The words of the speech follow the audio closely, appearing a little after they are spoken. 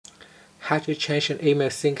how to change an email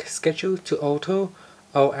sync schedule to auto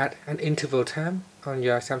or at an interval time on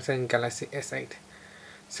your Samsung Galaxy S8.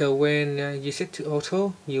 So when you set to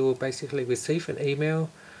auto, you will basically receive an email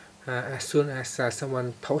as soon as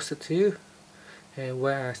someone posts it to you. And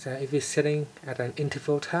whereas if you're setting at an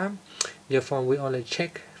interval time, your phone will only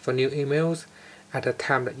check for new emails at the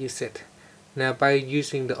time that you set. Now by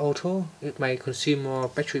using the auto, it may consume more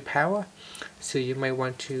battery power, so you may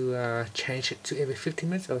want to change it to every 15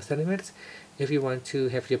 minutes or 30 minutes if you want to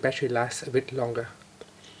have your battery last a bit longer.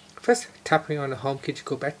 First, tapping on the home key to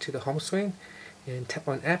go back to the home screen and tap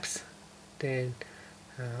on apps, then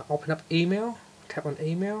open up email, tap on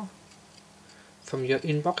email from your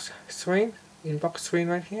inbox screen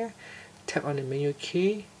right here, tap on the menu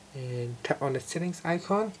key and tap on the settings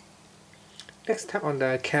icon. Next, tap on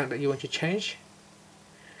the account that you want to change,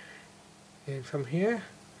 and from here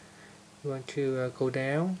you want to go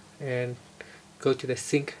down and go to the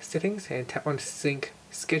sync settings and tap on sync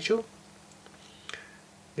schedule,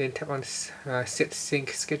 then tap on set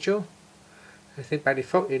sync schedule. I think by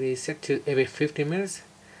default it is set to every 15 minutes.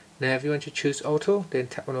 Now if you want to choose auto, then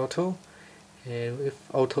tap on auto, and if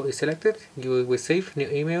auto is selected, you will receive new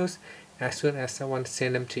emails as soon as someone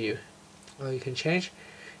sends them to you. Or you can change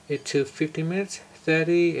it to 15 minutes,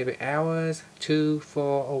 30, every hours, 2, 4,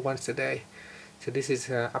 or once a day. So this is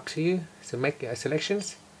up to you. So make your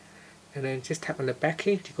selections and then just tap on the back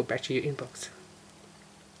key to go back to your inbox.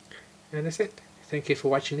 And that's it. Thank you for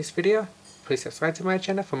watching this video. Please subscribe to my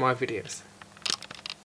channel for more videos.